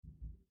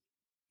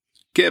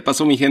¿Qué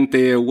pasó, mi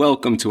gente?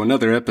 Welcome to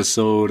another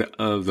episode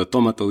of the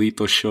Toma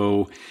Todito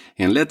Show.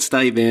 And let's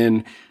dive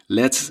in.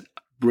 Let's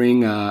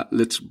bring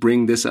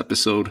this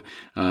episode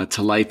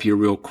to life here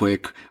real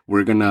quick.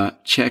 We're gonna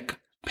check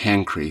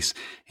PANCRASE.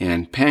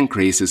 And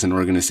PANCRASE is an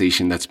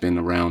organization that's been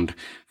around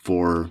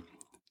for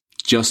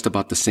just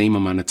about the same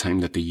amount of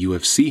time that the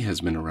UFC has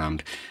been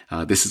around.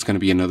 This is going to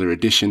be another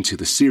addition to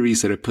the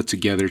series that I put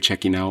together,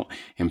 checking out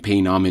and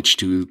paying homage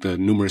to the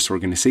numerous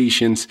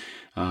organizations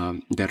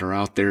that are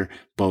out there,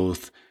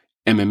 both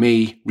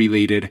MMA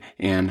related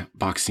and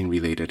boxing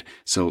related.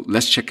 So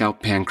let's check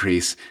out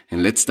PANCRASE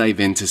and let's dive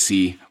in to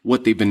see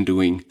what they've been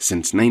doing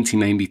since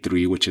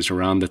 1993, which is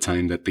around the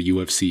time that the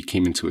UFC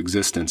came into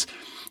existence.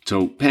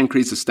 So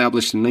PANCRASE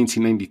established in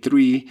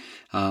 1993.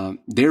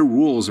 Their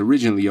rules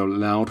originally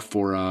allowed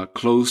for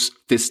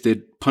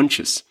close-fisted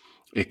punches,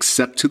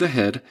 except to the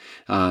head,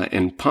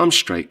 and palm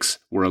strikes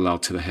were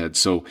allowed to the head.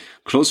 So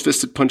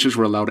close-fisted punches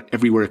were allowed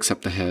everywhere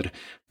except the head.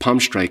 Palm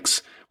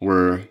strikes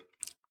were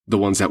the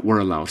ones that were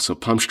allowed. So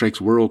palm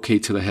strikes were okay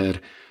to the head.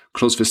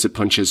 Close-fisted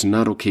punches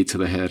not okay to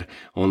the head,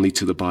 only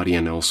to the body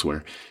and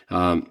elsewhere.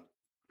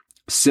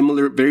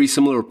 Very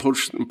similar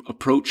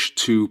approach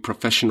to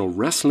professional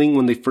wrestling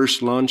when they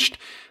first launched,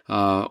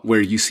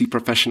 where you see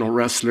professional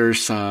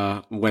wrestlers,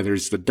 whether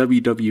it's the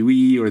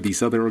WWE or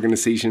these other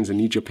organizations in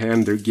New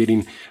Japan, they're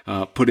getting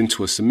put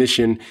into a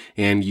submission,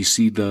 and you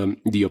see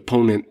the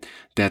opponent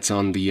that's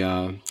on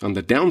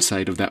the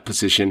downside of that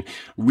position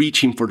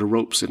reaching for the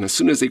ropes, and as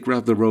soon as they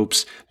grab the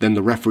ropes, then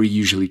the referee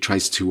usually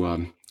tries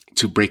to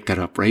break that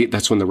up, right?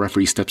 That's when the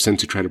referee steps in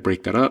to try to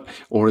break that up,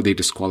 or they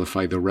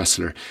disqualify the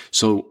wrestler.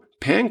 So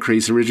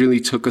PANCRASE originally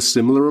took a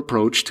similar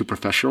approach to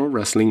professional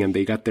wrestling, and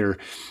they got their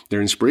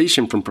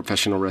inspiration from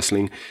professional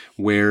wrestling,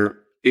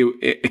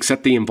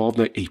 except they involved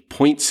a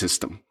point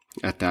system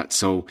at that.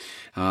 So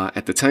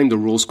at the time, the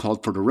rules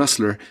called for the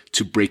wrestler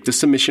to break the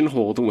submission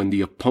hold when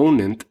the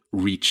opponent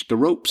reached the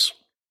ropes.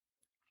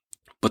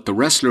 But the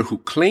wrestler who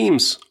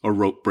claims a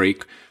rope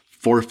break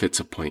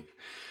forfeits a point.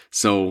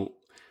 So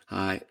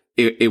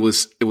It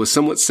was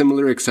somewhat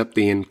similar, except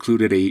they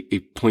included a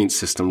point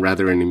system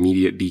rather than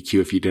immediate DQ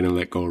if you didn't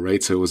let go,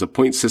 right? So it was a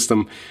point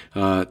system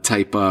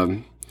type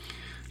of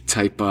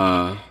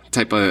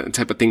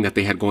thing that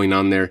they had going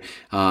on there.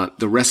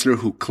 The wrestler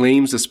who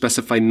claims a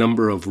specified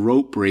number of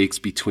rope breaks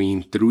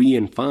between 3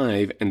 and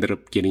 5 ended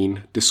up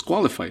getting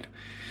disqualified.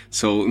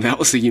 So that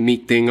was a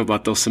unique thing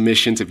about those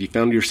submissions. If you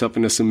found yourself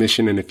in a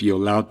submission and if you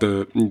allowed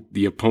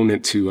the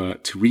opponent to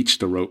reach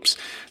the ropes,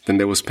 then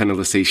there was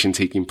penalization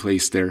taking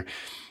place there.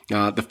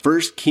 The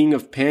first king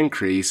of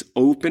PANCRASE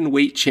open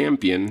weight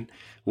champion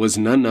was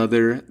none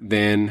other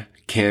than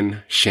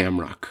Ken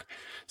Shamrock.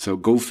 So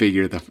go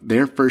figure,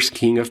 their first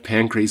king of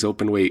PANCRASE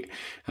open weight.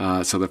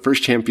 So the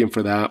first champion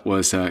for that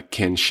was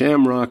Ken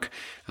Shamrock.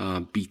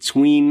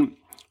 Between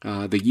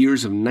the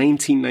years of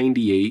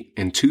 1998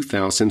 and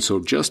 2000,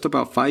 so just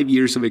about 5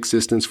 years of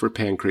existence for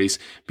PANCRASE,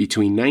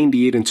 between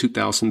 98 and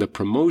 2000, the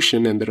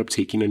promotion ended up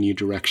taking a new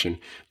direction.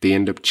 They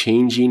ended up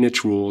changing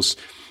its rules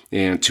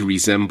and to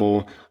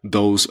resemble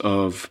those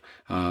of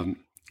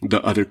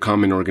the other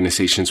common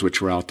organizations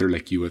which were out there,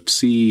 like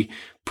UFC,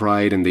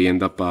 Pride, and they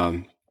end up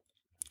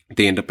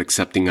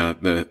accepting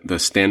the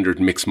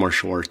standard mixed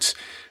martial arts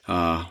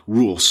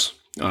rules,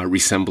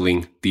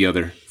 resembling the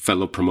other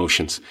fellow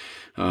promotions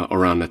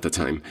around at the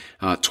time.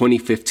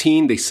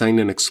 2015, they signed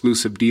an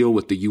exclusive deal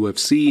with the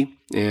UFC,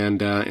 and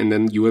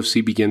then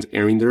UFC begins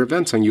airing their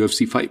events on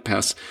UFC Fight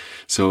Pass.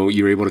 So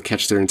you're able to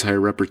catch their entire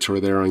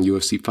repertoire there on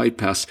UFC Fight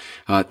Pass.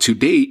 To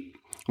date,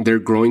 they're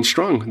growing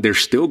strong. They're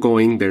still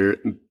going. They're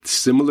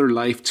similar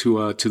life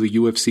to the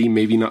UFC,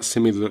 maybe not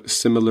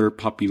similar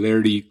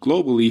popularity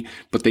globally,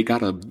 but they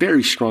got a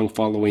very strong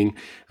following.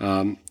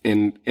 And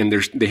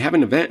they have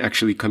an event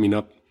actually coming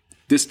up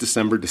this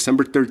December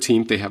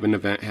 13th, they have an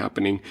event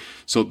happening.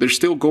 So they're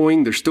still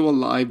going, they're still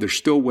alive, they're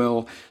still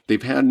well.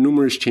 They've had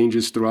numerous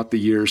changes throughout the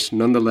years.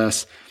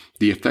 Nonetheless,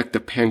 the effect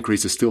of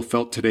PANCRASE is still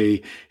felt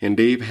today, and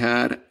they've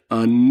had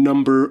a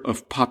number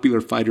of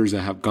popular fighters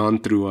that have gone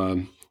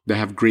through, that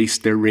have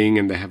graced their ring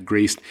and that have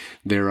graced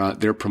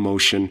their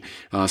promotion.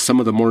 Some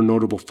of the more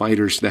notable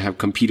fighters that have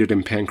competed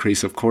in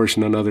PANCRASE, of course,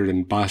 none other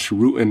than Bas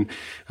Rutten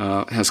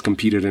has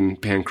competed in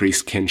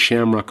PANCRASE. Ken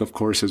Shamrock, of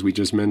course, as we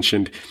just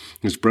mentioned,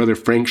 his brother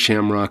Frank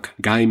Shamrock,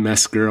 Guy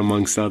Mesker,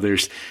 amongst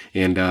others,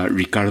 and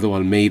Ricardo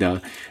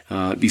Almeida.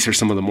 These are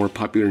some of the more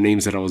popular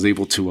names that I was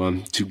able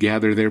to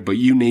gather there. But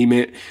you name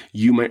it,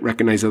 you might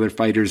recognize other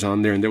fighters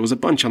on there, and there was a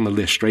bunch on the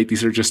list, right?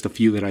 These are just a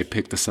few that I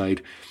picked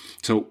aside.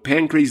 So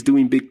PANCRASE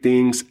doing big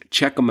things.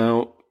 Check them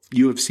out.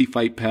 UFC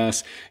Fight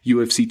Pass,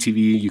 UFC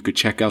TV. You could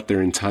check out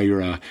their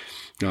entire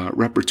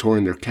repertoire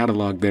and their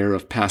catalog there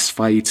of past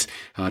fights.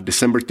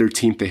 December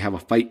 13th, they have a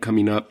fight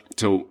coming up.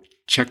 So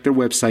check their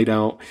website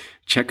out.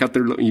 Check out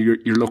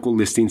your local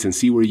listings and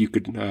see where you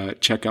could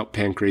check out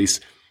PANCRASE.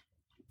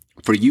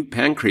 For you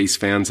PANCRASE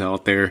fans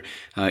out there,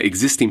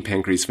 existing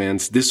PANCRASE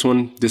fans, this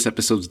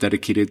episode is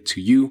dedicated to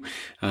you.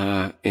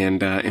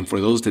 And for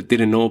those that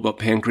didn't know about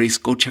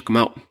PANCRASE, go check them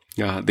out.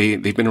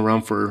 They've been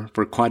around for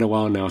quite a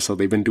while now, so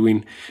they've been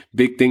doing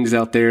big things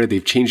out there.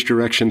 They've changed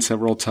direction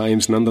several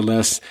times.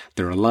 Nonetheless,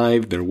 they're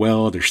alive, they're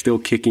well, they're still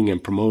kicking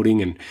and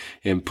promoting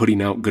and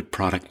putting out good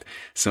product.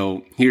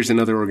 So here's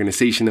another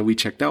organization that we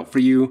checked out for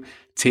you.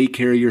 Take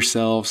care of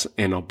yourselves,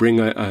 and I'll bring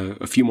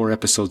a few more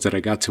episodes that I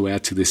got to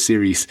add to this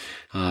series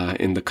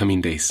in the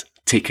coming days.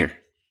 Take care.